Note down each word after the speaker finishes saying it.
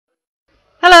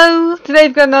Hello! Today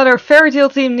I've got another Fairytale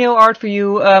themed nail art for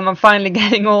you. I'm finally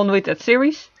getting on with that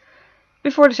series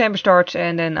before December starts,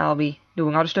 and then I'll be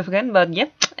doing other stuff again. But yeah.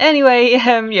 Anyway,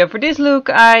 for this look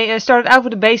I started out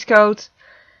with a base coat.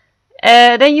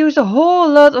 Then used a whole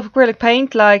lot of acrylic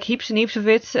paint, like heaps and heaps of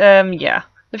it. The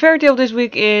Fairytale this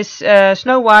week is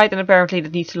Snow White, and apparently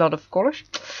that needs a lot of colors.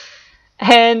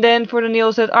 And then for the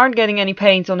nails that aren't getting any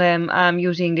paint on them, I'm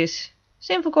using this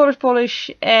Sinful colors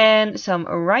polish and some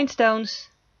Rhinestones.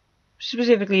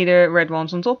 Specifically the red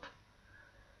ones on top.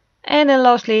 And then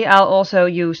lastly I'll also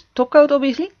use top coat,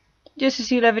 obviously, just to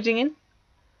seal everything in.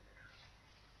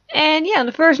 And yeah, on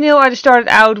the first nail I just started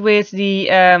out with the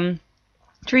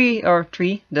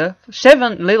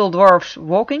 7 little dwarfs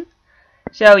walking.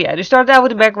 So yeah, I just started out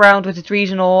with the background with the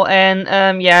trees and all. And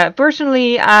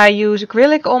personally I use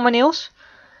acrylic on my nails.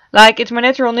 Like, it's my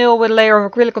natural nail with a layer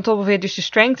of acrylic on top of it just to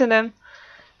strengthen them.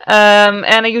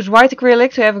 And I use white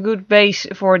acrylic to have a good base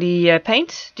for the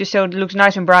paint, just so it looks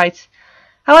nice and bright.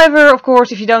 However, of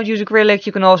course, if you don't use acrylic,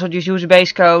 you can also just use a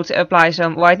base coat, apply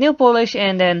some white nail polish,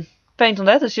 and then paint on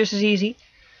that. It's just as easy.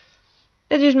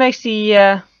 That just makes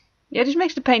the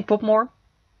paint pop more.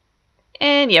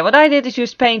 And yeah, what I did is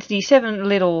just paint the 7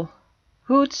 little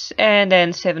hoods, and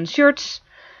then 7 shirts,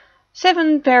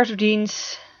 7 pairs of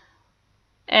jeans,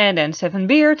 and then 7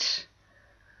 beards.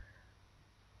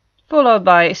 Followed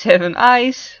by 7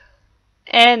 eyes,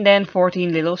 and then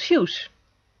 14 little shoes.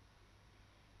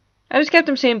 I just kept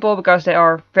them simple because they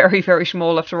are very, very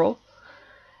small after all.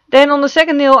 Then on the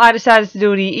second nail I decided to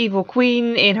do the evil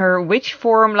queen in her witch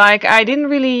form. I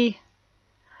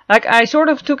sort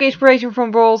of took inspiration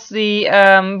from both the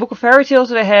book of fairy tales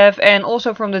that I have and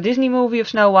also from the Disney movie of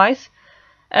Snow White.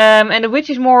 And the witch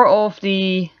is more of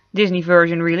the Disney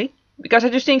version, really. Because I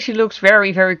just think she looks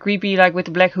very, very creepy, like with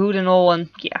the black hood and all, and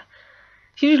yeah.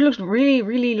 She just looks really,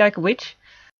 really like a witch.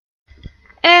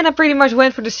 And I pretty much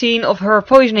went for the scene of her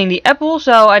poisoning the apple.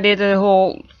 So I did a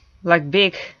whole,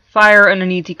 big fire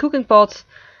underneath the cooking pot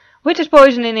with this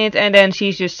poison in it. And then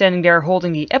she's just standing there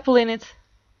holding the apple in it.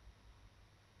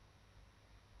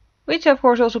 Which I of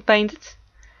course also painted.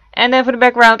 And then for the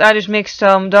background I just mixed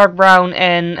some dark brown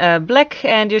and black.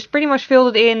 And just pretty much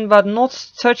filled it in, but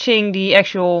not touching the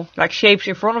actual shapes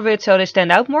in front of it, so they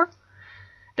stand out more.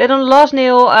 Then on the last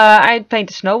nail I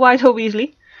painted Snow White,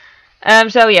 obviously.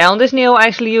 So yeah, on this nail I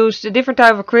actually used a different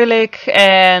type of acrylic,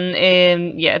 and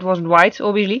it wasn't white,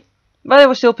 obviously. But it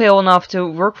was still pale enough to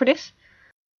work for this.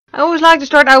 I always like to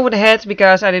start out with the head,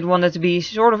 because I did want it to be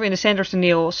sort of in the center of the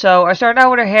nail. So I started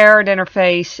out with her hair, then her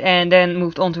face, and then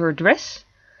moved on to her dress.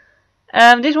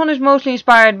 This one is mostly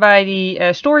inspired by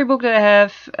the storybook that I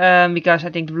have, because I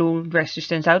think the blue dress just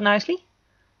stands out nicely.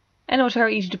 And it was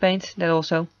very easy to paint, that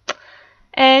also.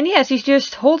 And yeah, she's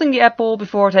just holding the apple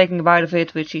before taking a bite of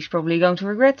it, which she's probably going to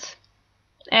regret.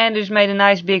 And just made a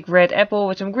nice big red apple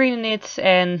with some green in it,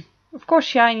 and of course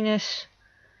shininess.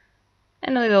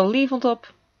 And a little leaf on top.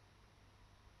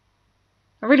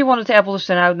 I really wanted the apple to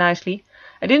stand out nicely.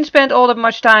 I didn't spend all that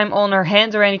much time on her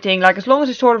hand or anything, as long as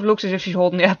it sort of looks as if she's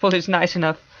holding the apple, it's nice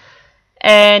enough.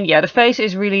 And yeah, the face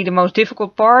is really the most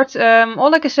difficult part.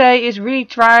 All I can say is really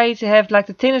try to have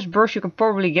the thinnest brush you can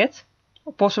probably get.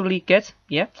 Or possibly get,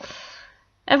 yeah.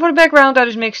 And for the background I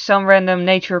just mixed some random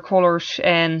nature colors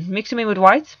and mixed them in with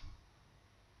white.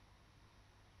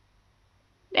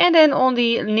 And then on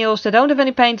the nails that don't have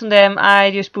any paint on them I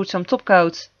just put some top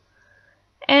coat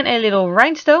and a little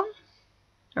rhinestone.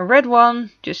 A red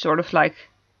one, just sort of like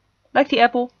the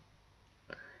apple.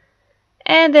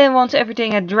 And then once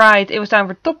everything had dried, it was time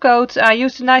for top coat. I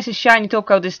used a nice and shiny top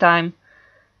coat this time.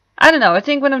 I don't know, I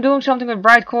think when I'm doing something with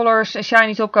bright colors, a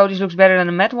shiny top coat just looks better than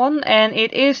a matte one. And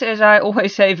it is, as I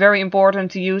always say, very important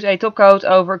to use a top coat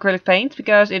over acrylic paint,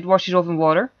 because it washes off in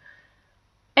water.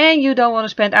 And you don't want to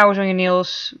spend hours on your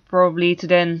nails, probably, to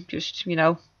then just,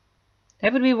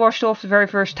 have it be washed off the very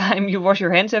first time you wash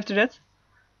your hands after that.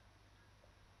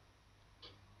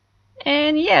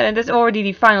 And yeah, and that's already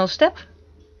the final step.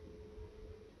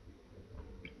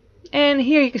 And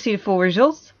here you can see the full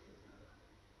result.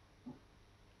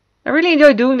 I really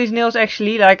enjoy doing these nails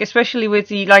actually, especially with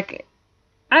the, I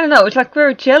don't know, it's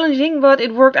very challenging, but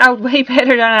it worked out way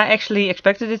better than I actually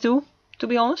expected it to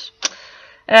be honest.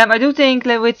 I do think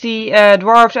that with the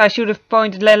dwarves I should have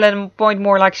let them point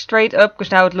more straight up,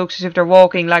 because now it looks as if they're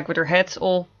walking with their heads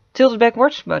all tilted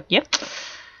backwards, but yeah.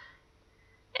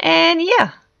 And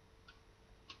yeah.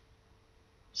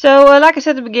 So, like I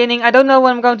said at the beginning, I don't know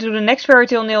when I'm going to do the next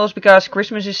Fairytale nails, because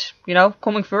Christmas is,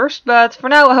 coming first. But for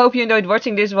now, I hope you enjoyed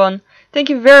watching this one. Thank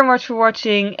you very much for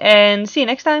watching, and see you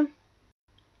next time.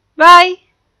 Bye!